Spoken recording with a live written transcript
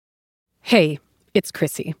Hey, it's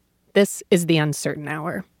Chrissy. This is The Uncertain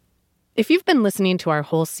Hour. If you've been listening to our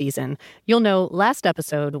whole season, you'll know last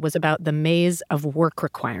episode was about the maze of work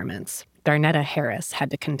requirements Darnetta Harris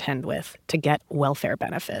had to contend with to get welfare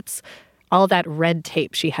benefits. All that red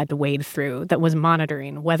tape she had to wade through that was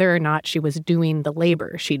monitoring whether or not she was doing the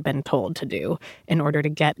labor she'd been told to do in order to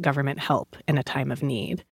get government help in a time of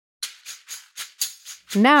need.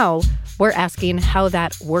 Now, we're asking how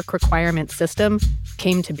that work requirement system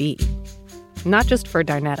came to be. Not just for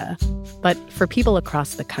Darnetta, but for people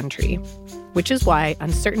across the country. Which is why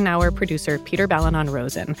Uncertain Hour producer Peter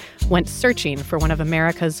Balonon-Rosen went searching for one of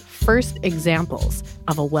America's first examples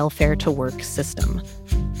of a welfare-to-work system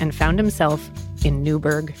and found himself in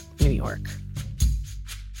Newburgh, New York.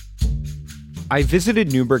 I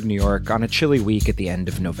visited Newburgh, New York on a chilly week at the end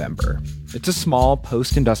of November. It's a small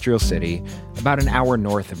post-industrial city about an hour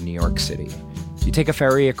north of New York City. You take a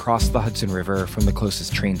ferry across the Hudson River from the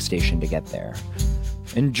closest train station to get there.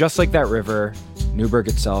 And just like that river, Newburgh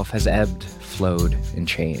itself has ebbed, flowed, and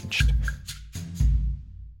changed.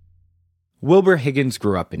 Wilbur Higgins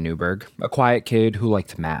grew up in Newburgh, a quiet kid who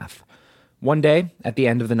liked math. One day, at the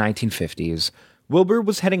end of the 1950s, Wilbur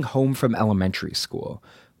was heading home from elementary school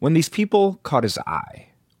when these people caught his eye.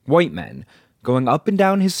 White men going up and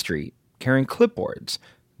down his street, carrying clipboards,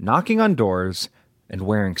 knocking on doors, and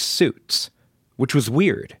wearing suits, which was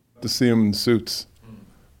weird. To see them in suits,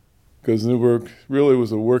 because Newburgh really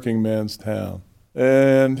was a working man's town.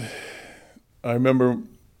 And I remember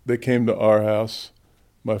they came to our house.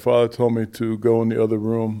 My father told me to go in the other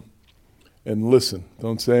room and listen.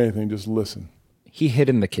 Don't say anything, just listen. He hid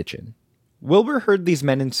in the kitchen. Wilbur heard these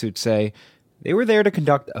men in suits say they were there to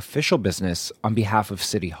conduct official business on behalf of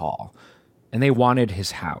City Hall, and they wanted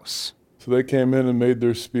his house. So they came in and made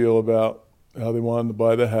their spiel about how they wanted to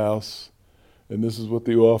buy the house, and this is what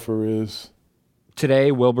the offer is. Today,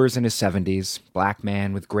 Wilbur's in his 70s, black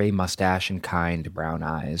man with gray mustache and kind brown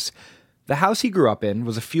eyes. The house he grew up in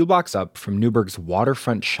was a few blocks up from Newburgh's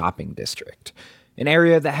waterfront shopping district, an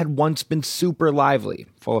area that had once been super lively,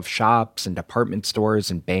 full of shops and department stores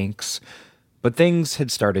and banks. But things had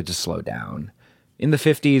started to slow down. In the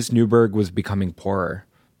 50s, Newburgh was becoming poorer.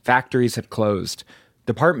 Factories had closed,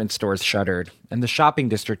 department stores shuttered, and the shopping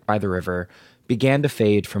district by the river began to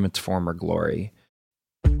fade from its former glory.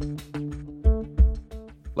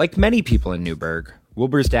 Like many people in Newburgh,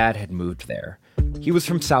 Wilbur's dad had moved there. He was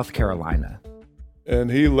from South Carolina. And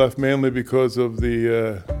he left mainly because of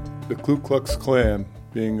the Ku Klux Klan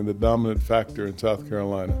being the dominant factor in South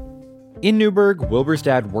Carolina. In Newburgh, Wilbur's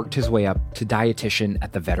dad worked his way up to dietitian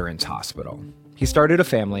at the Veterans Hospital. He started a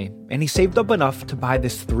family, and he saved up enough to buy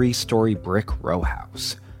this 3-story brick row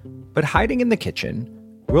house. But hiding in the kitchen,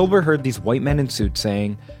 Wilbur heard these white men in suits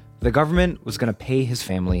saying the government was going to pay his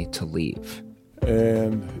family to leave.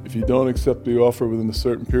 And if you don't accept the offer within a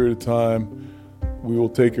certain period of time, we will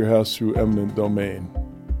take your house through eminent domain.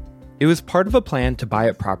 It was part of a plan to buy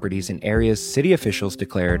up properties in areas city officials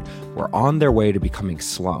declared were on their way to becoming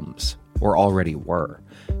slums, or already were,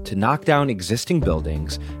 to knock down existing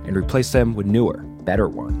buildings and replace them with newer, better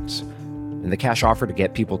ones. And the cash offer to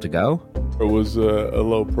get people to go? It was a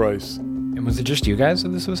low price. And was it just you guys that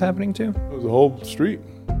this was happening to? It was a whole street.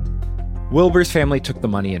 Wilbur's family took the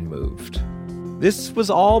money and moved. This was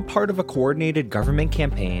all part of a coordinated government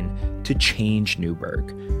campaign to change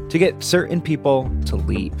Newburgh, to get certain people to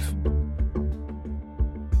leave.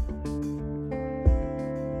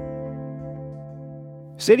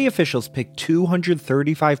 City officials picked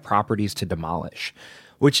 235 properties to demolish,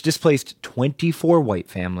 which displaced 24 white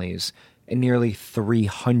families and nearly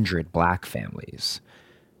 300 black families.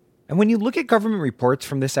 And when you look at government reports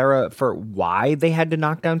from this era for why they had to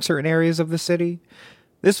knock down certain areas of the city,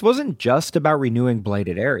 this wasn't just about renewing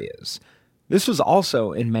blighted areas. This was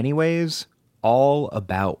also, in many ways, all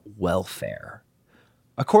about welfare.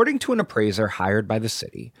 According to an appraiser hired by the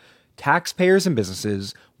city, taxpayers and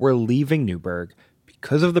businesses were leaving Newburgh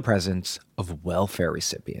because of the presence of welfare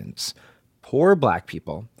recipients. Poor black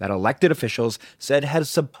people that elected officials said had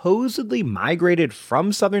supposedly migrated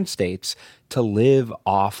from southern states to live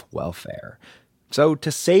off welfare. So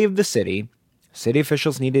to save the city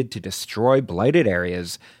officials needed to destroy blighted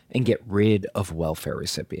areas and get rid of welfare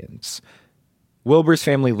recipients. Wilbur's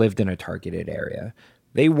family lived in a targeted area.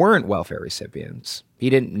 They weren't welfare recipients. He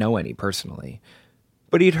didn't know any personally.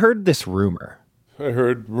 But he'd heard this rumor. I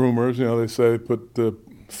heard rumors, they say put the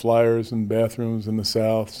flyers in bathrooms in the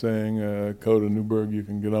South saying, go to Newburgh, you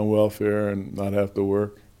can get on welfare and not have to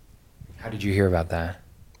work. How did you hear about that?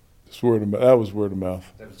 Just word of mouth. That was word of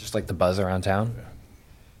mouth. That was just like the buzz around town? Yeah.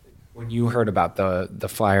 When you heard about the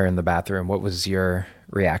flyer in the bathroom, what was your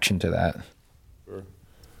reaction to that?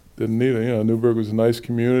 Didn't need it. Newburgh was a nice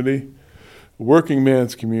community, a working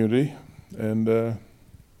man's community, and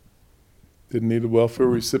didn't need the welfare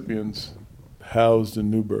recipients housed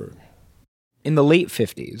in Newburgh. In the late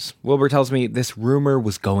 50s, Wilbur tells me this rumor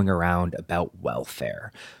was going around about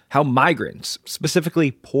welfare. How migrants,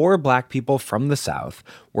 specifically poor black people from the South,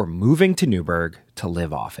 were moving to Newburgh to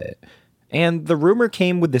live off it. And the rumor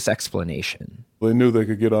came with this explanation. They knew they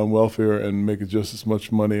could get on welfare and make just as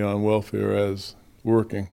much money on welfare as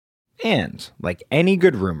working. And, like any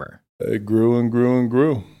good rumor, it grew and grew and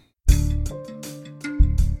grew.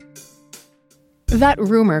 That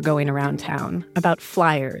rumor going around town about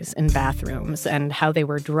flyers in bathrooms and how they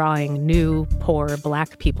were drawing new, poor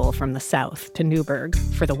black people from the South to Newburgh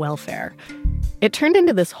for the welfare, it turned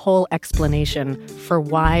into this whole explanation for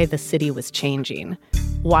why the city was changing,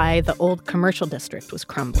 why the old commercial district was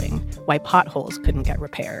crumbling, why potholes couldn't get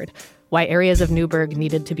repaired, why areas of Newburgh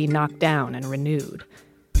needed to be knocked down and renewed.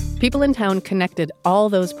 People in town connected all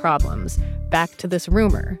those problems back to this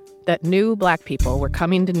rumor that new black people were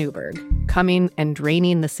coming to Newburgh, coming and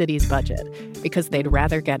draining the city's budget because they'd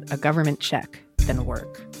rather get a government check than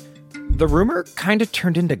work. The rumor kind of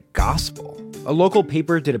turned into gospel. A local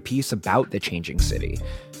paper did a piece about the changing city.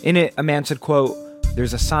 In it, a man said, quote,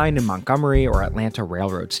 "There's a sign in Montgomery or Atlanta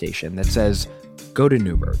railroad station that says, 'Go to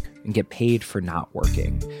Newburgh and get paid for not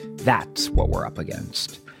working.' That's what we're up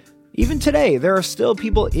against." Even today, there are still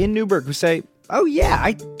people in Newburgh who say, "Oh yeah,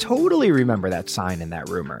 I totally remember that sign and that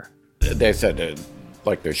rumor." They said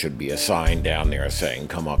there should be a sign down there saying,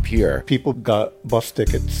 "Come up here." People got bus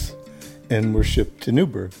tickets and were shipped to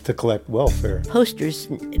Newburgh to collect welfare. Posters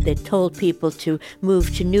that told people to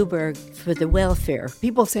move to Newburgh for the welfare.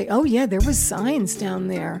 People say, "Oh yeah, there was signs down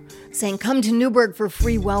there saying, 'Come to Newburgh for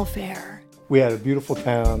free welfare.'" We had a beautiful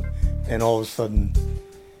town, and all of a sudden,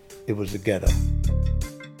 it was a ghetto.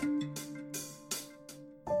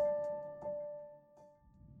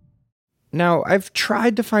 Now, I've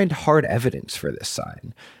tried to find hard evidence for this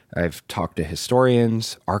sign. I've talked to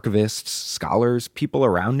historians, archivists, scholars, people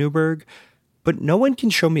around Newburgh, but no one can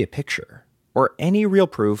show me a picture or any real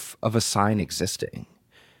proof of a sign existing.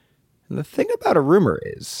 And the thing about a rumor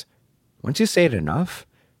is, once you say it enough,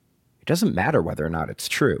 it doesn't matter whether or not it's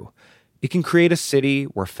true. It can create a city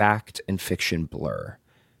where fact and fiction blur.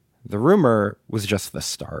 The rumor was just the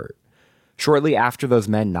start. Shortly after those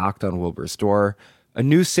men knocked on Wilbur's door, a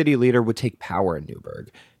new city leader would take power in Newburgh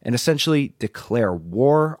and essentially declare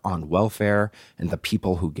war on welfare and the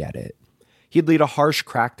people who get it. He'd lead a harsh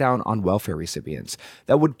crackdown on welfare recipients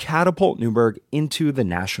that would catapult Newburgh into the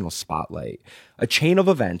national spotlight, a chain of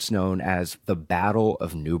events known as the Battle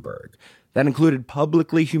of Newburgh that included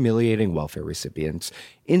publicly humiliating welfare recipients,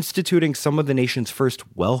 instituting some of the nation's first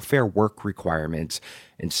welfare work requirements,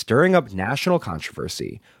 and stirring up national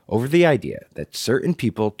controversy over the idea that certain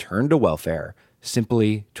people turned to welfare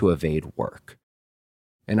simply to evade work.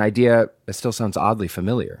 An idea that still sounds oddly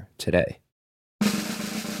familiar today.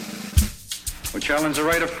 We challenge the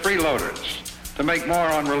right of freeloaders to make more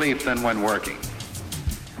on relief than when working.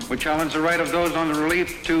 We challenge the right of those on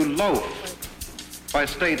relief to loaf by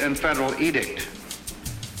state and federal edict.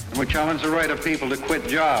 And we challenge the right of people to quit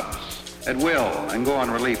jobs at will and go on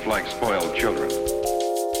relief like spoiled children.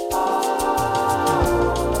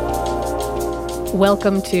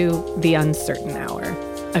 Welcome to The Uncertain Hour,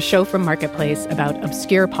 a show from Marketplace about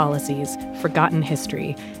obscure policies, forgotten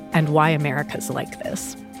history, and why America's like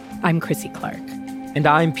this. I'm Chrissy Clark. And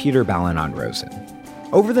I'm Peter Balonon-Rosen.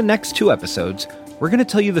 Over the next 2 episodes, we're going to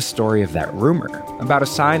tell you the story of that rumor about a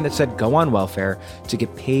sign that said go on welfare to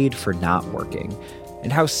get paid for not working,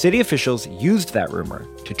 and how city officials used that rumor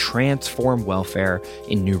to transform welfare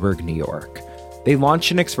in Newburgh, New York. They launched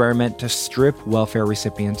an experiment to strip welfare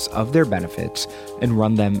recipients of their benefits and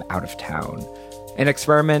run them out of town. An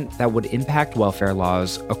experiment that would impact welfare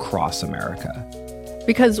laws across America.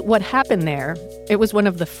 Because what happened there, it was one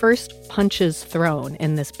of the first punches thrown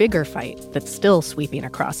in this bigger fight that's still sweeping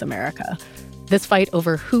across America. This fight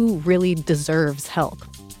over who really deserves help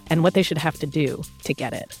and what they should have to do to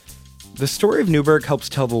get it. The story of Newburgh helps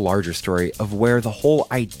tell the larger story of where the whole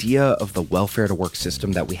idea of the welfare-to-work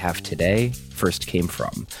system that we have today first came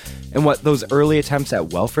from, and what those early attempts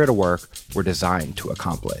at welfare to work were designed to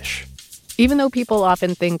accomplish. Even though people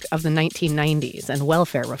often think of the 1990s and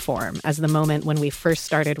welfare reform as the moment when we first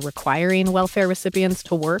started requiring welfare recipients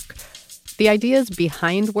to work, the ideas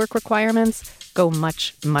behind work requirements go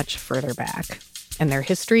much, much further back, and their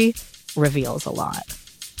history reveals a lot.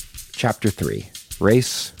 Chapter 3,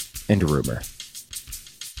 Race and Rumor.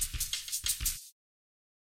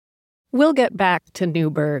 We'll get back to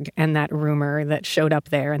Newburgh and that rumor that showed up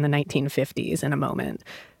there in the 1950s in a moment.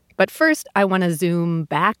 But first, I want to zoom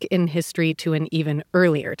back in history to an even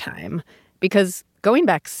earlier time, because going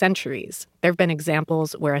back centuries, there have been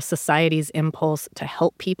examples where a society's impulse to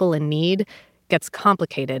help people in need gets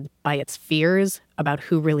complicated by its fears about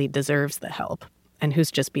who really deserves the help and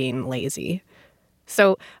who's just being lazy.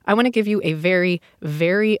 So I want to give you a very,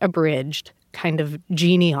 very abridged kind of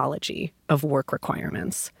genealogy of work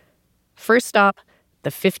requirements. First stop,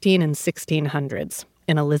 the 15 and 1600s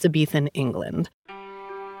in Elizabethan England.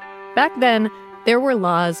 Back then, there were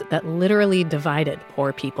laws that literally divided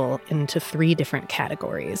poor people into 3 different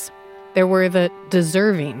categories. There were the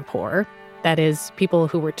deserving poor, that is, people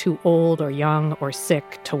who were too old or young or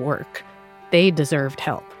sick to work. They deserved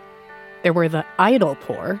help. There were the idle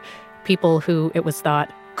poor, people who it was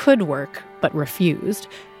thought could work but refused.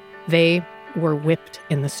 They were whipped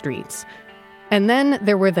in the streets. And then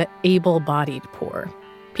there were the able-bodied poor,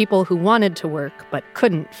 people who wanted to work but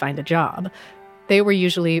couldn't find a job. They were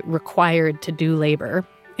usually required to do labor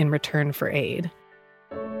in return for aid.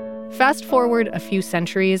 Fast forward a few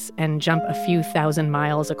centuries and jump a few thousand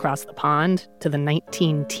miles across the pond to the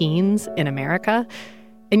 19-teens in America,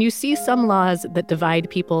 and you see some laws that divide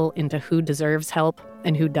people into who deserves help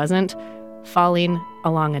and who doesn't, falling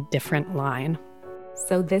along a different line.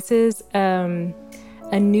 So this is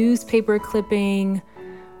a newspaper clipping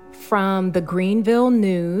from the Greenville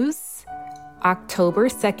News, October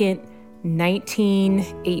 2nd,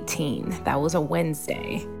 1918. That was a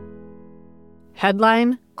Wednesday.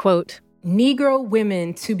 Headline, quote, Negro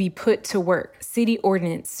women to be put to work. City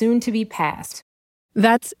ordinance soon to be passed.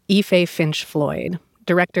 That's Ife Finch Floyd,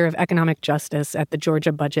 Director of Economic Justice at the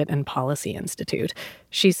Georgia Budget and Policy Institute.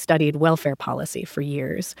 She's studied welfare policy for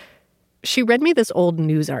years. She read me this old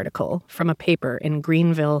news article from a paper in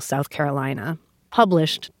Greenville, South Carolina,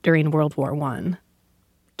 published during World War I.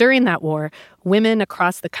 During that war, women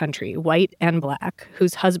across the country, white and black,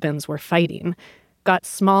 whose husbands were fighting, got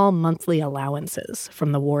small monthly allowances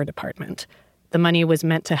from the War Department. The money was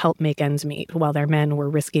meant to help make ends meet while their men were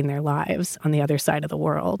risking their lives on the other side of the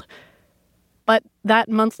world. But that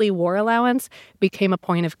monthly war allowance became a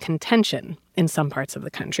point of contention in some parts of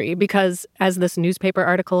the country because, as this newspaper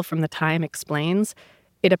article from the time explains,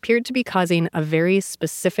 it appeared to be causing a very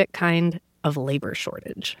specific kind of labor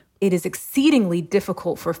shortage. It is exceedingly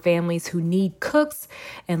difficult for families who need cooks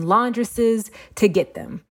and laundresses to get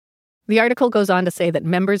them. The article goes on to say that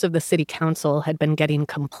members of the city council had been getting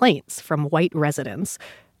complaints from white residents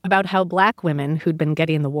about how black women who'd been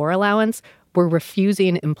getting the war allowance were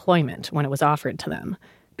refusing employment when it was offered to them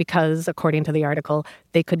because, according to the article,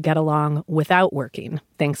 they could get along without working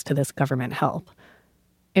thanks to this government help.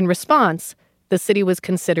 In response, the city was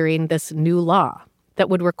considering this new law that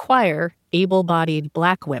would require able-bodied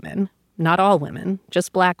black women, not all women,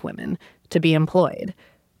 just black women, to be employed,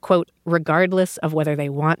 quote, regardless of whether they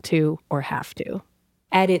want to or have to.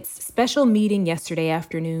 At its special meeting yesterday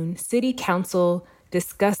afternoon, City Council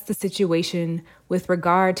discussed the situation with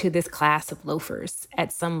regard to this class of loafers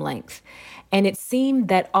at some length, and it seemed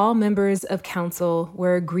that all members of council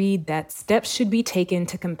were agreed that steps should be taken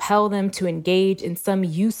to compel them to engage in some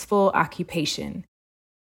useful occupation.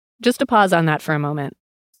 Just to pause on that for a moment.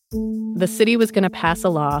 The city was going to pass a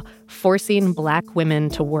law forcing black women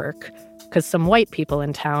to work because some white people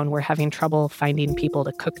in town were having trouble finding people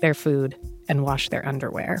to cook their food and wash their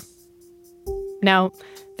underwear. Now,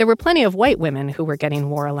 there were plenty of white women who were getting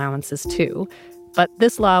war allowances too, but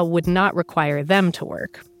this law would not require them to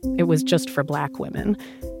work. It was just for black women.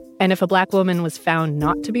 And if a black woman was found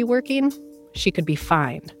not to be working, she could be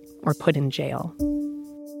fined or put in jail.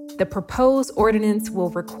 The proposed ordinance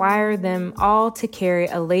will require them all to carry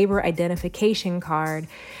a labor identification card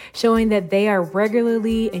showing that they are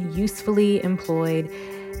regularly and usefully employed,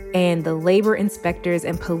 and the labor inspectors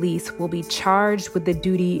and police will be charged with the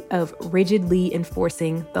duty of rigidly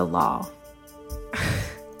enforcing the law.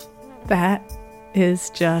 That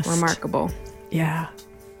is just remarkable. Yeah.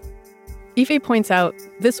 Ife points out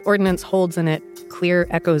this ordinance holds in it clear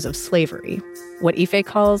echoes of slavery, what Ife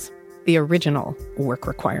calls the original work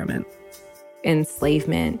requirement.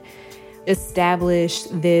 Enslavement established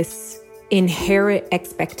this inherent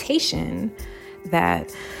expectation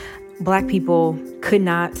that Black people could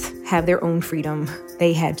not have their own freedom.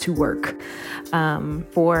 They had to work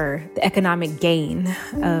for the economic gain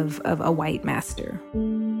of a white master.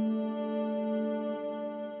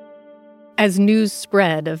 As news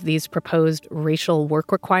spread of these proposed racial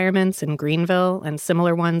work requirements in Greenville and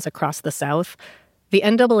similar ones across the South, the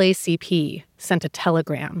NAACP sent a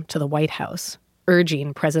telegram to the White House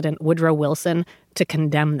urging President Woodrow Wilson to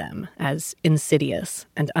condemn them as insidious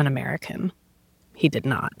and un-American. He did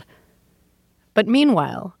not. But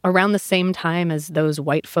meanwhile, around the same time as those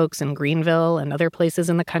white folks in Greenville and other places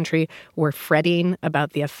in the country were fretting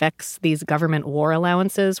about the effects these government war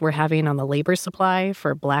allowances were having on the labor supply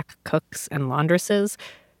for Black cooks and laundresses,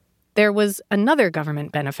 there was another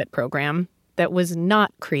government benefit program that was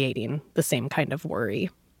not creating the same kind of worry.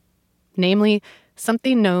 Namely,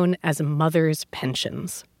 something known as mothers'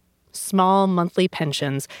 pensions. Small monthly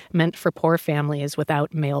pensions meant for poor families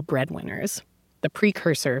without male breadwinners. The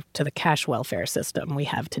precursor to the cash welfare system we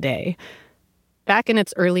have today. Back in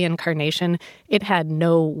its early incarnation, it had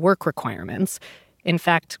no work requirements. In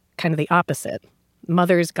fact, kind of the opposite.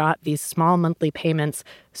 Mothers got these small monthly payments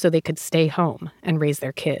so they could stay home and raise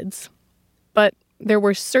their kids. But there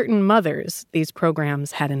were certain mothers these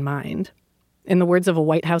programs had in mind. In the words of a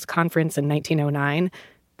White House conference in 1909,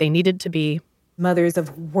 they needed to be mothers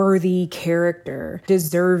of worthy character,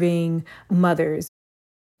 deserving mothers.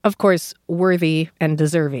 Of course, worthy and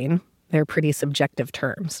deserving, they're pretty subjective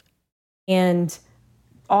terms. And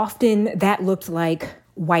often that looked like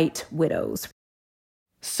white widows.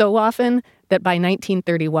 So often that by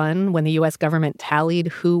 1931, when the U.S. government tallied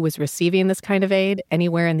who was receiving this kind of aid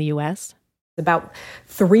anywhere in the U.S., about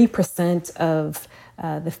 3% of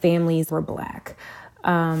the families were Black.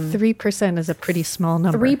 3% is a pretty small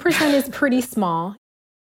number. 3% is pretty small.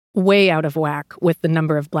 Way out of whack with the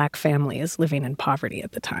number of Black families living in poverty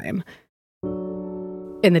at the time.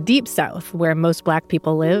 In the Deep South, where most Black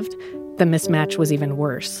people lived, the mismatch was even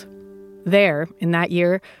worse. There, in that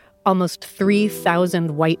year, almost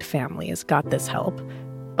 3,000 white families got this help,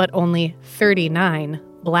 but only 39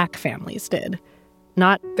 Black families did.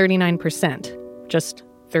 Not 39%, just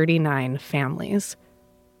 39 families.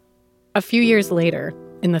 A few years later,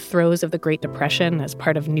 in the throes of the Great Depression as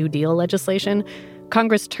part of New Deal legislation,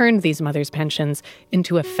 Congress turned these mothers' pensions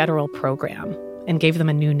into a federal program and gave them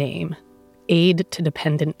a new name, Aid to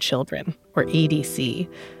Dependent Children, or ADC.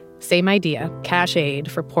 Same idea, cash aid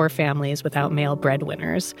for poor families without male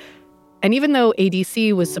breadwinners. And even though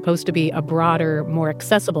ADC was supposed to be a broader, more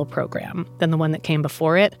accessible program than the one that came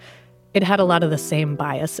before it, it had a lot of the same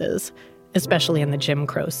biases, especially in the Jim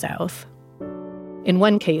Crow South. In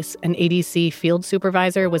one case, an ADC field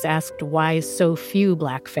supervisor was asked why so few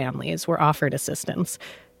Black families were offered assistance.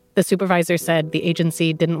 The supervisor said the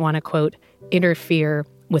agency didn't want to, quote, interfere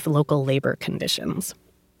with local labor conditions,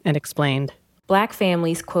 and explained, Black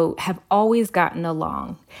families, quote, have always gotten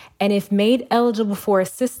along, and if made eligible for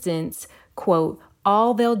assistance, quote,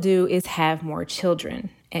 all they'll do is have more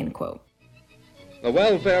children, end quote. The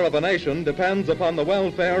welfare of a nation depends upon the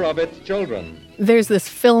welfare of its children. There's this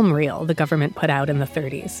film reel the government put out in the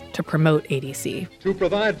 30s to promote ADC. To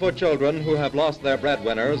provide for children who have lost their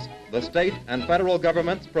breadwinners, the state and federal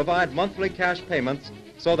governments provide monthly cash payments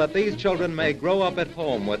so that these children may grow up at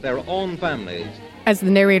home with their own families. As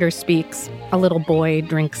the narrator speaks, a little boy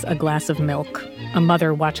drinks a glass of milk. A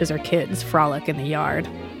mother watches her kids frolic in the yard.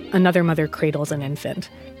 Another mother cradles an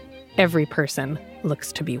infant. Every person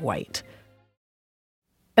looks to be white.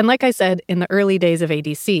 And like I said, in the early days of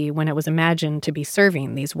ADC, when it was imagined to be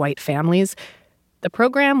serving these white families, the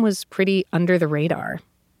program was pretty under the radar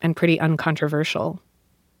and pretty uncontroversial.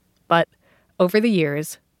 But over the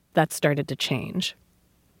years, that started to change.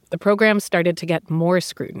 The program started to get more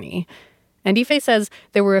scrutiny. And Ife says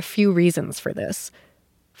there were a few reasons for this.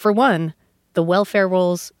 For one, the welfare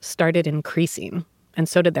rolls started increasing, and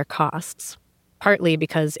so did their costs. Partly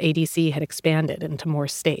because ADC had expanded into more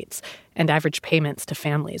states and average payments to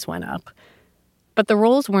families went up. But the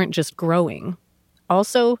rolls weren't just growing.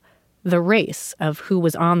 Also, the race of who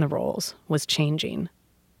was on the rolls was changing.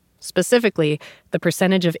 Specifically, the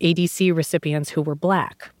percentage of ADC recipients who were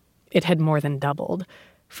Black. It had more than doubled,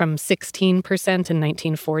 from 16% in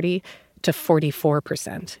 1940 to 44%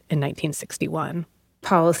 in 1961.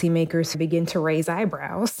 Policymakers begin to raise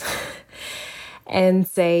eyebrows and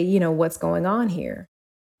say, what's going on here?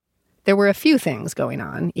 There were a few things going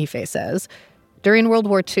on, Ife says. During World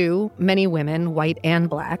War II, many women, white and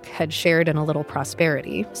Black, had shared in a little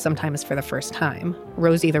prosperity, sometimes for the first time.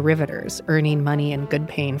 Rosie the Riveters, earning money in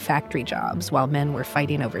good-paying factory jobs while men were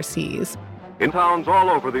fighting overseas. In towns all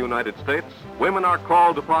over the United States, women are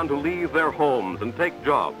called upon to leave their homes and take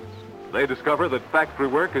jobs. They discover that factory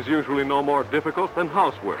work is usually no more difficult than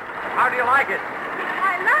housework. How do you like it?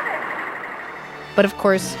 I love it. But of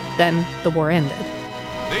course, then the war ended.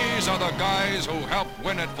 These are the guys who helped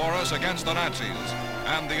win it for us against the Nazis,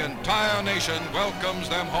 and the entire nation welcomes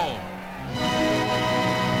them home.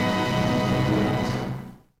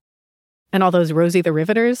 And all those Rosie the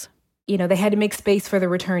Riveters? They had to make space for the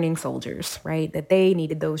returning soldiers, right? That they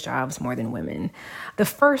needed those jobs more than women. The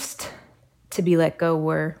first to be let go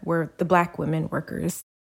were the Black women workers.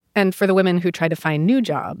 And for the women who tried to find new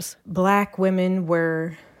jobs, Black women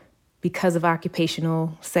were, because of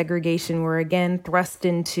occupational segregation, were again thrust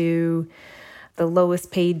into the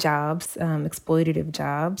lowest paid jobs, exploitative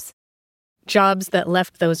jobs. Jobs that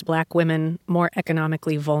left those Black women more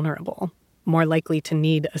economically vulnerable, more likely to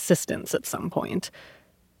need assistance at some point.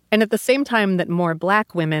 And at the same time that more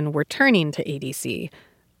Black women were turning to ADC,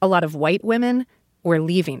 a lot of white women were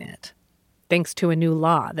leaving it, thanks to a new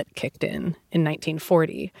law that kicked in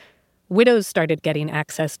 1940. Widows started getting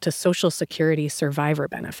access to Social Security survivor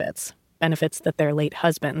benefits, benefits that their late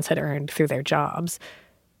husbands had earned through their jobs.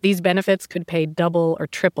 These benefits could pay double or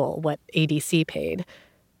triple what ADC paid.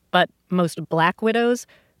 But most Black widows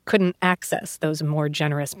couldn't access those more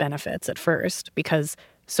generous benefits at first because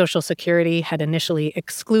Social Security had initially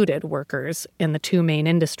excluded workers in the two main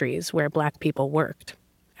industries where Black people worked,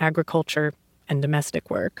 agriculture and domestic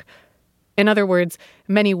work. In other words,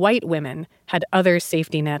 many white women had other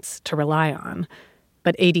safety nets to rely on,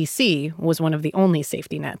 but ADC was one of the only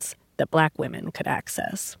safety nets that Black women could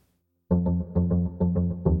access.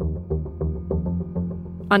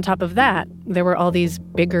 On top of that, there were all these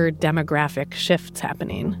bigger demographic shifts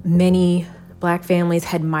happening. Many Black families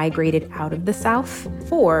had migrated out of the South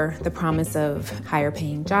for the promise of higher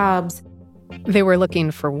paying jobs. They were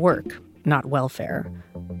looking for work, not welfare.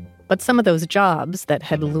 But some of those jobs that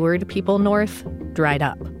had lured people north dried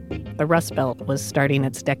up. The Rust Belt was starting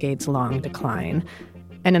its decades-long decline.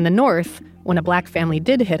 And in the North, when a Black family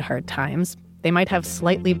did hit hard times, they might have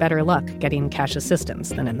slightly better luck getting cash assistance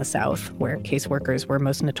than in the South, where caseworkers were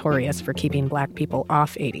most notorious for keeping Black people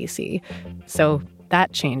off ADC. So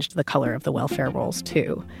that changed the color of the welfare rolls,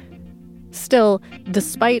 too. Still,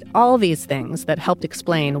 despite all these things that helped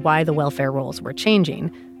explain why the welfare rolls were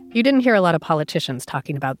changing, you didn't hear a lot of politicians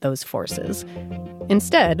talking about those forces.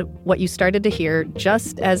 Instead, what you started to hear,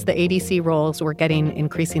 just as the ADC rolls were getting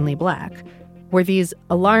increasingly Black, were these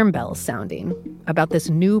alarm bells sounding about this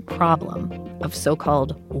new problem of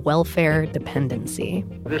so-called welfare dependency.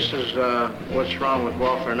 This is what's wrong with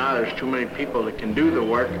welfare now. There's too many people that can do the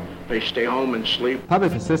work. They stay home and sleep.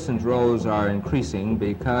 Public assistance rolls are increasing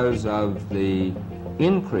because of the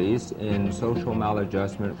increase in social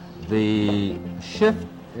maladjustment, the shift,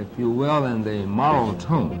 if you will, in the moral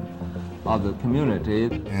tone of the community.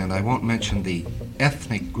 And I won't mention the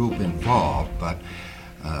ethnic group involved, but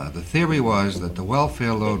the theory was that the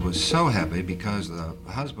welfare load was so heavy because the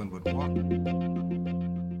husband would walk.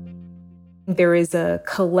 There is a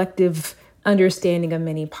collective understanding of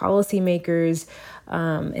many policymakers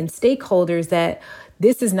and stakeholders that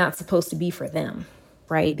this is not supposed to be for them,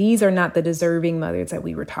 right? These are not the deserving mothers that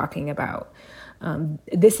we were talking about.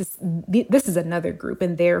 This is another group,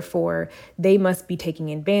 and therefore they must be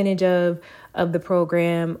taking advantage of the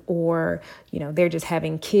program, or, they're just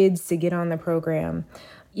having kids to get on the program.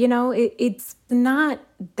 It's not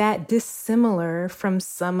that dissimilar from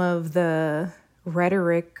some of the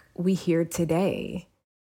rhetoric we hear today.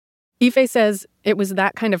 Ife says it was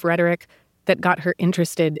that kind of rhetoric that got her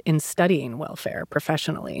interested in studying welfare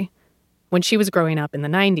professionally. When she was growing up in the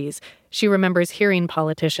 90s, she remembers hearing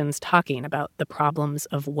politicians talking about the problems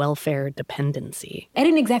of welfare dependency. I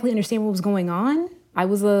didn't exactly understand what was going on. I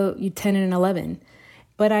was 10 and 11.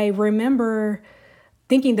 But I remember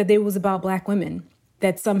thinking that it was about Black women,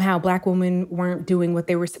 that somehow Black women weren't doing what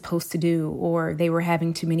they were supposed to do, or they were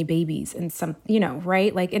having too many babies and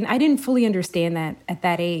right? And I didn't fully understand that at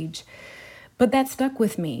that age. But that stuck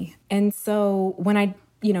with me. And so when I,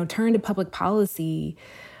 turned to public policy,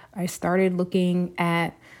 I started looking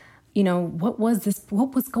at, what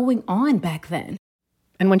was going on back then?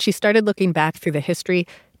 And when she started looking back through the history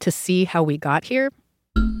to see how we got here,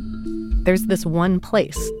 there's this one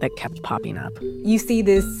place that kept popping up. You see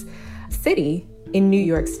this city in New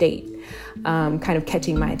York State kind of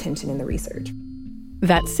catching my attention in the research.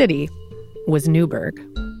 That city was Newburgh.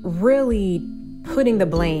 Really putting the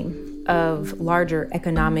blame of larger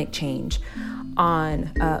economic change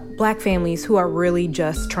on Black families who are really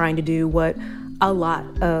just trying to do what a lot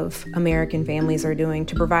of American families are doing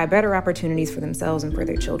to provide better opportunities for themselves and for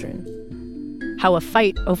their children. How a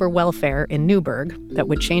fight over welfare in Newburgh that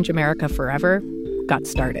would change America forever got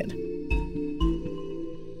started.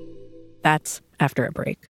 That's after a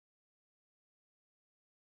break.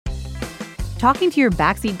 Talking to your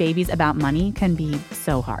backseat babies about money can be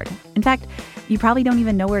so hard. In fact, you probably don't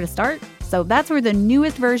even know where to start. So that's where the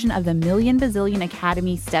newest version of the Million Bazillion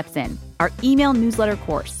Academy steps in, our email newsletter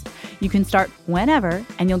course. You can start whenever,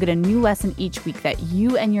 and you'll get a new lesson each week that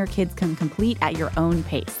you and your kids can complete at your own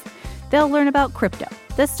pace. They'll learn about crypto,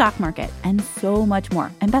 the stock market, and so much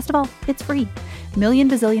more. And best of all, it's free. Million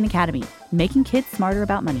Bazillion Academy, making kids smarter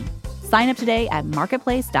about money. Sign up today at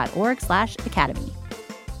marketplace.org/academy.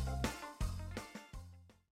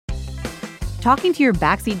 Talking to your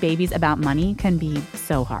backseat babies about money can be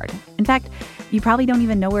so hard. In fact, you probably don't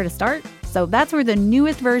even know where to start. So that's where the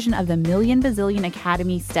newest version of the Million Bazillion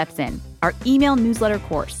Academy steps in, our email newsletter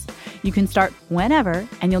course. You can start whenever,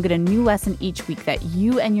 and you'll get a new lesson each week that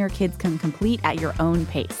you and your kids can complete at your own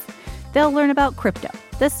pace. They'll learn about crypto,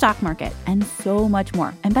 the stock market, and so much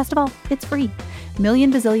more. And best of all, it's free.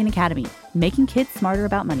 Million Bazillion Academy, making kids smarter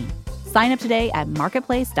about money. Sign up today at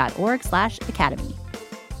marketplace.org/academy.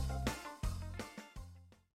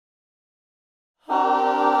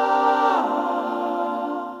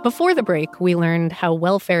 Before the break, we learned how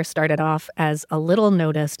welfare started off as a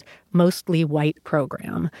little-noticed, mostly white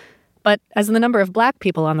program. But as the number of Black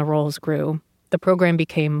people on the rolls grew, the program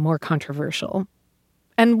became more controversial.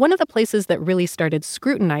 And one of the places that really started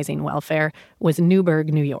scrutinizing welfare was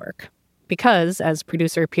Newburgh, New York. Because, as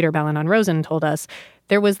producer Peter Balonon-Rosen told us,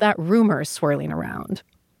 there was that rumor swirling around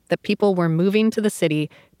that people were moving to the city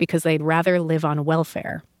because they'd rather live on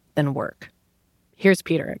welfare than work. Here's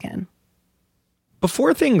Peter again.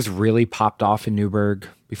 Before things really popped off in Newburgh,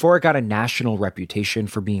 before it got a national reputation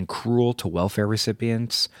for being cruel to welfare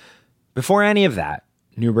recipients, before any of that,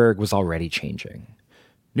 Newburgh was already changing.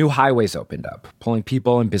 New highways opened up, pulling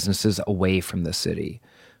people and businesses away from the city.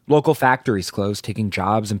 Local factories closed, taking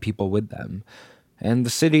jobs and people with them. And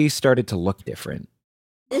the city started to look different.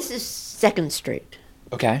 This is 2nd Street.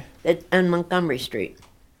 Okay. On Montgomery Street.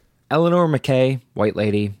 Eleanor McKay, white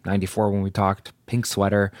lady, 94 when we talked, pink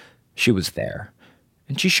sweater, she was there.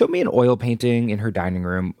 And she showed me an oil painting in her dining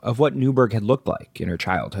room of what Newburgh had looked like in her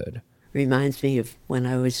childhood. Reminds me of when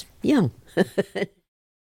I was young.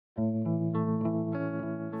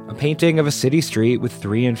 A painting of a city street with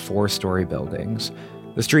 3- and 4-story buildings.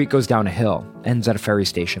 The street goes down a hill, ends at a ferry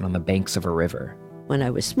station on the banks of a river. When I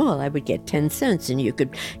was small, I would get 10 cents, and you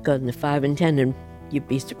could go in the 5 and 10, and you'd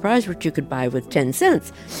be surprised what you could buy with 10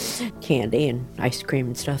 cents. Candy and ice cream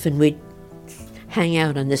and stuff, and we'd hang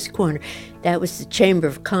out on this corner. That was the Chamber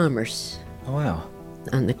of Commerce. Oh, wow.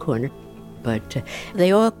 On the corner. But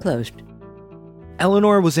they all closed.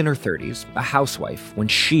 Eleanor was in her 30s, a housewife, when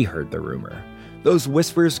she heard the rumor. Those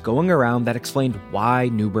whispers going around that explained why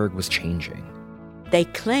Newburgh was changing. They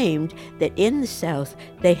claimed that in the South,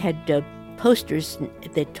 they had posters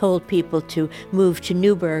that told people to move to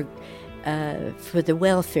Newburgh for the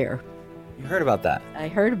welfare. You heard about that? I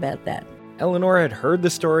heard about that. Eleanor had heard the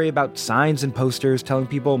story about signs and posters telling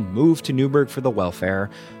people move to Newburgh for the welfare,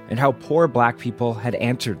 and how poor Black people had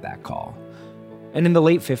answered that call. And in the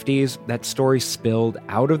late 50s, that story spilled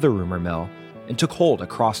out of the rumor mill and took hold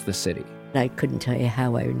across the city. I couldn't tell you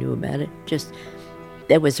how I knew about it. Just,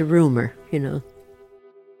 there was a rumor, you know.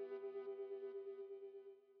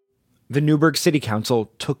 The Newburgh City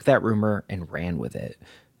Council took that rumor and ran with it.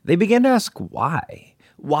 They began to ask why.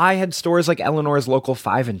 Why had stores like Eleanor's local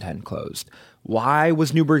 5 and 10 closed? Why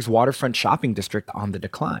was Newburgh's waterfront shopping district on the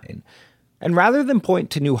decline? And rather than point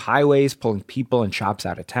to new highways pulling people and shops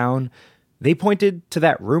out of town, they pointed to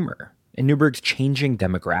that rumor and Newburgh's changing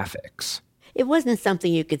demographics. It wasn't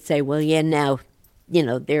something you could say, well, yeah, now, you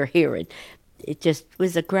know, they're here. It just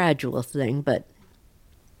was a gradual thing, but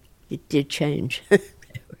it did change.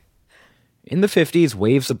 In the 50s,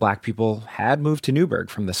 waves of Black people had moved to Newburgh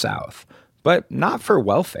from the South, but not for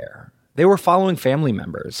welfare. They were following family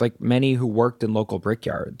members, like many who worked in local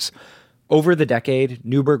brickyards. Over the decade,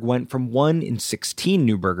 Newburgh went from 1 in 16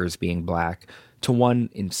 Newburghers being Black to 1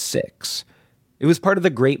 in 6. It was part of the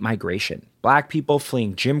Great Migration, Black people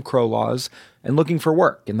fleeing Jim Crow laws and looking for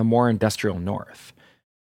work in the more industrial North.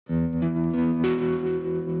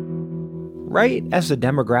 Right as the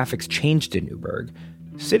demographics changed in Newburgh,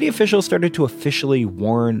 city officials started to officially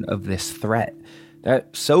warn of this threat,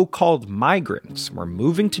 that so-called migrants were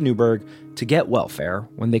moving to Newburgh to get welfare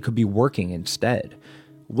when they could be working instead.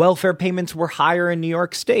 Welfare payments were higher in New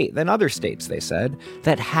York State than other states, they said.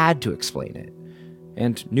 That had to explain it.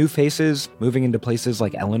 And new faces moving into places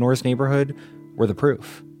like Eleanor's neighborhood were the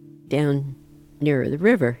proof. Down near the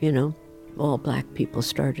river, you know, all Black people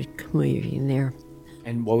started commuting there.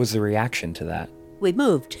 And what was the reaction to that? We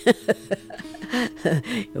moved.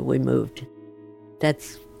 We moved.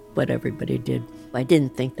 That's what everybody did. I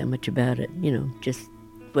didn't think that much about it, you know, just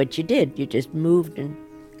what you did. You just moved and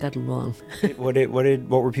got along. What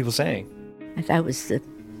were people saying? That was the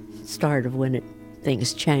start of when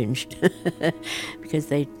things changed, because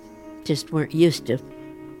they just weren't used to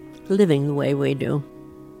living the way we do.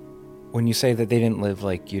 When you say that they didn't live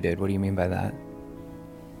like you did, what do you mean by that?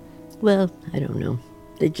 Well, I don't know.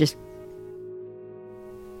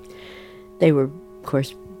 They were, of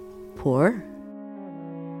course, poor.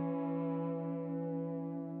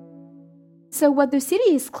 So what the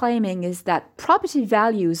city is claiming is that property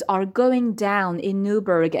values are going down in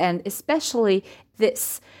Newburgh, and especially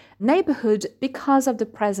this neighborhood, because of the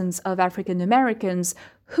presence of African Americans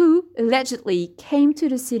who allegedly came to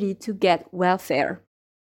the city to get welfare.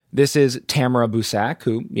 This is Tamara Boussac,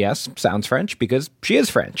 who, yes, sounds French because she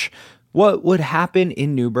is French. What would happen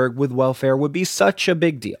in Newburgh with welfare would be such a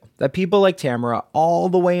big deal that people like Tamara all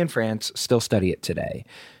the way in France still study it today.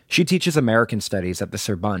 She teaches American studies at the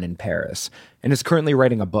Sorbonne in Paris and is currently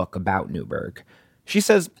writing a book about Newburgh. She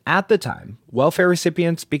says at the time, welfare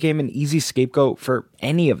recipients became an easy scapegoat for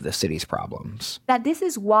any of the city's problems. That this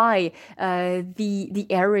is why the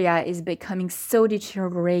area is becoming so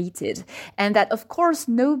deteriorated, and that, of course,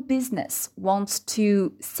 no business wants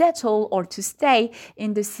to settle or to stay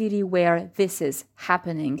in the city where this is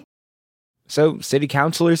happening. So city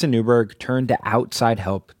councilors in Newburgh turned to outside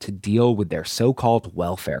help to deal with their so-called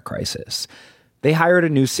welfare crisis. They hired a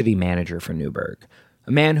new city manager for Newburgh,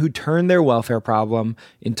 a man who turned their welfare problem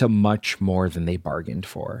into much more than they bargained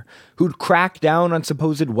for, who'd crack down on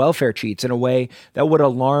supposed welfare cheats in a way that would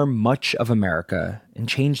alarm much of America and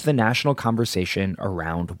change the national conversation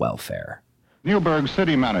around welfare. Newburgh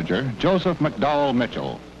City Manager Joseph McDowell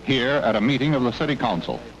Mitchell, here at a meeting of the City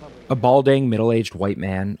Council. A balding, middle-aged white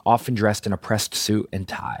man, often dressed in a pressed suit and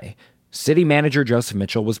tie. City Manager Joseph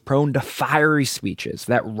Mitchell was prone to fiery speeches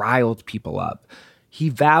that riled people up. He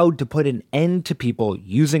vowed to put an end to people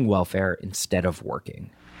using welfare instead of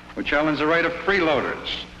working. We challenge the right of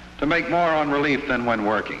freeloaders to make more on relief than when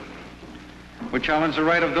working. We challenge the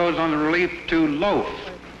right of those on the relief to loaf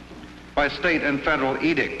by state and federal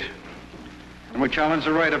edict. And we challenge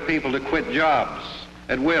the right of people to quit jobs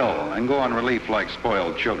at will and go on relief like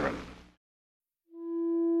spoiled children.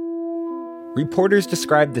 Reporters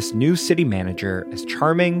described this new city manager as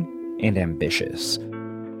charming and ambitious.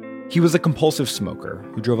 He was a compulsive smoker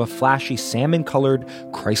who drove a flashy salmon-colored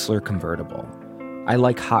Chrysler convertible. "I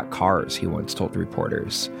like hot cars," he once told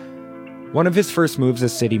reporters. One of his first moves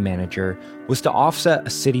as city manager was to offset a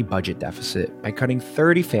city budget deficit by cutting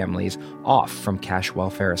 30 families off from cash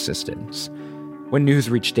welfare assistance. When news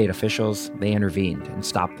reached state officials, they intervened and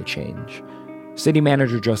stopped the change. City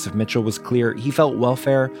manager Joseph Mitchell was clear he felt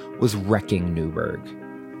welfare was wrecking Newburgh.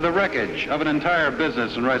 The wreckage of an entire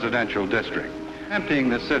business and residential district, emptying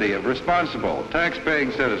the city of responsible,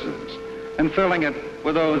 tax-paying citizens, and filling it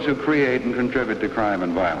with those who create and contribute to crime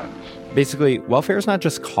and violence. Basically, welfare is not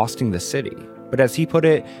just costing the city, but as he put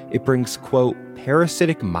it, it brings, quote,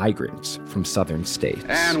 parasitic migrants from southern states.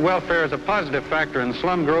 And welfare is a positive factor in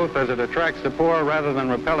slum growth as it attracts the poor rather than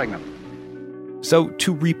repelling them. So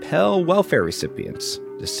to repel welfare recipients,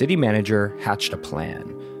 the city manager hatched a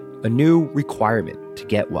plan, a new requirement to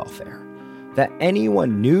get welfare. That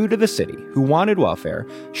anyone new to the city who wanted welfare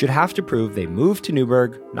should have to prove they moved to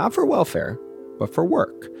Newburgh not for welfare, but for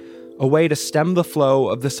work. A way to stem the flow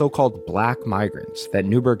of the so-called black migrants that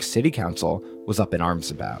Newburgh City Council was up in arms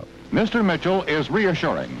about. Mr. Mitchell is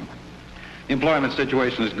reassuring. The employment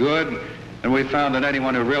situation is good, and we found that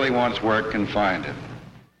anyone who really wants work can find it.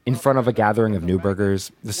 In front of a gathering of Newburghers,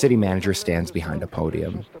 the city manager stands behind a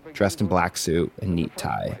podium, dressed in black suit and neat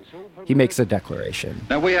tie. He makes a declaration.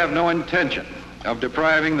 Now, we have no intention of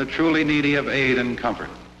depriving the truly needy of aid and comfort.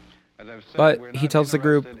 But he tells the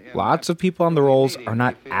group, lots of people on the rolls are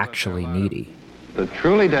not actually needy. The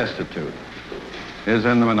truly destitute is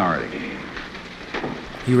in the minority.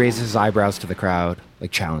 He raises his eyebrows to the crowd,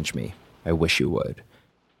 like, challenge me. I wish you would.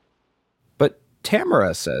 But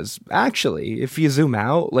Tamara says, actually, if you zoom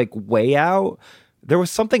out, like way out, there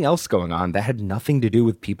was something else going on that had nothing to do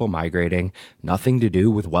with people migrating, nothing to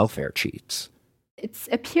do with welfare cheats. It's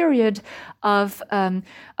a period of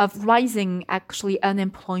rising, actually,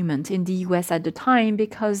 unemployment in the U.S. at the time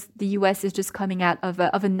because the U.S. is just coming out of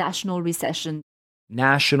a national recession.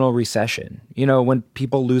 National recession. You know, when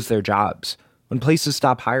people lose their jobs, when places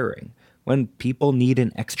stop hiring, when people need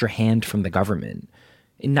an extra hand from the government.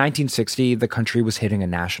 In 1960, the country was hitting a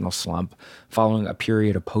national slump following a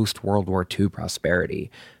period of post-World War II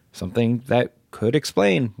prosperity, something that could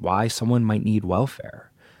explain why someone might need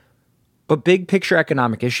welfare. But big picture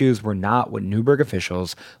economic issues were not what Newburgh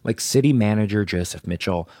officials like city manager Joseph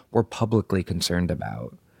Mitchell were publicly concerned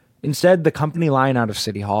about. Instead, the company line out of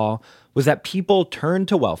City Hall was that people turned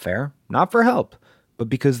to welfare, not for help, but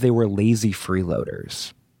because they were lazy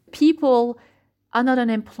freeloaders. People are not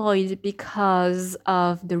unemployed because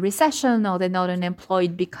of the recession, or they're not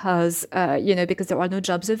unemployed because, because there are no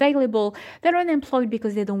jobs available. They're unemployed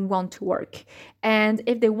because they don't want to work. And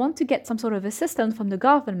if they want to get some sort of assistance from the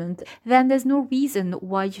government, then there's no reason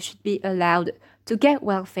why you should be allowed to get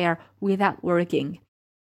welfare without working.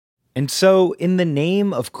 And so, in the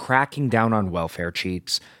name of cracking down on welfare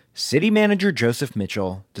cheats, City Manager Joseph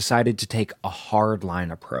Mitchell decided to take a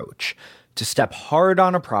hardline approach, to step hard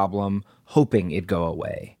on a problem, hoping it'd go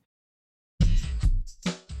away.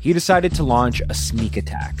 He decided to launch a sneak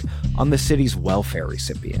attack on the city's welfare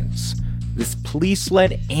recipients. This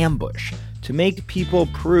police-led ambush to make people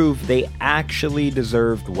prove they actually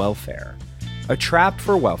deserved welfare. A trap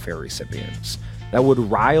for welfare recipients that would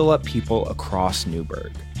rile up people across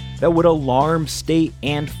Newburgh, that would alarm state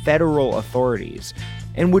and federal authorities,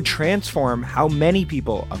 and would transform how many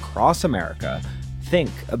people across America think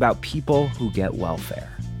about people who get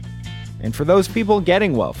welfare. And for those people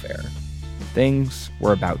getting welfare, things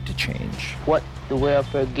were about to change. What the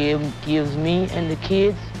welfare gives me and the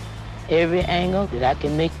kids, every angle that I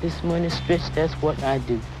can make this money stretch, that's what I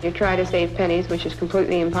do. You try to save pennies, which is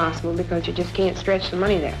completely impossible because you just can't stretch the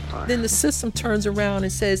money that far. Then the system turns around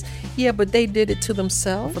and says, yeah, but they did it to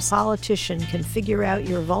themselves. If a politician can figure out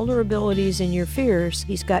your vulnerabilities and your fears,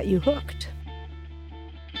 he's got you hooked.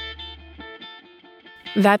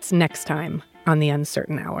 That's next time on The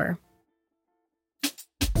Uncertain Hour.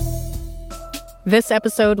 This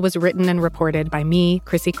episode was written and reported by me,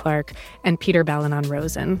 Chrissy Clark, and Peter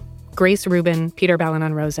Balonon-Rosen. Grace Rubin, Peter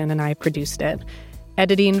Balonon-Rosen, and I produced it.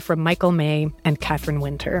 Editing from Michael May and Catherine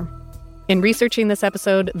Winter. In researching this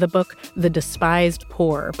episode, the book The Despised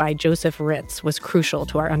Poor by Joseph Ritz was crucial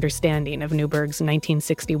to our understanding of Newburgh's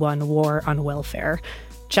 1961 war on welfare.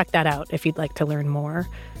 Check that out if you'd like to learn more.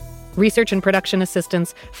 Research and production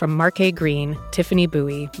assistance from Mark A. Green, Tiffany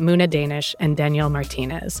Bowie, Muna Danish, and Danielle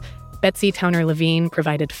Martinez. Betsy Towner-Levine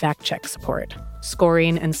provided fact-check support.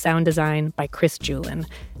 Scoring and sound design by Chris Julin.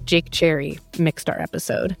 Jake Cherry mixed our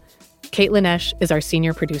episode. Caitlin Esch is our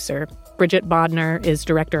senior producer. Bridget Bodner is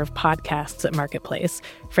director of podcasts at Marketplace.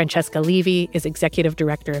 Francesca Levy is executive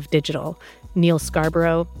director of digital. Neil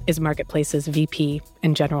Scarborough is Marketplace's VP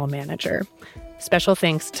and general manager. Special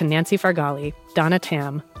thanks to Nancy Fargali, Donna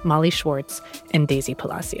Tam, Molly Schwartz, and Daisy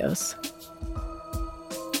Palacios.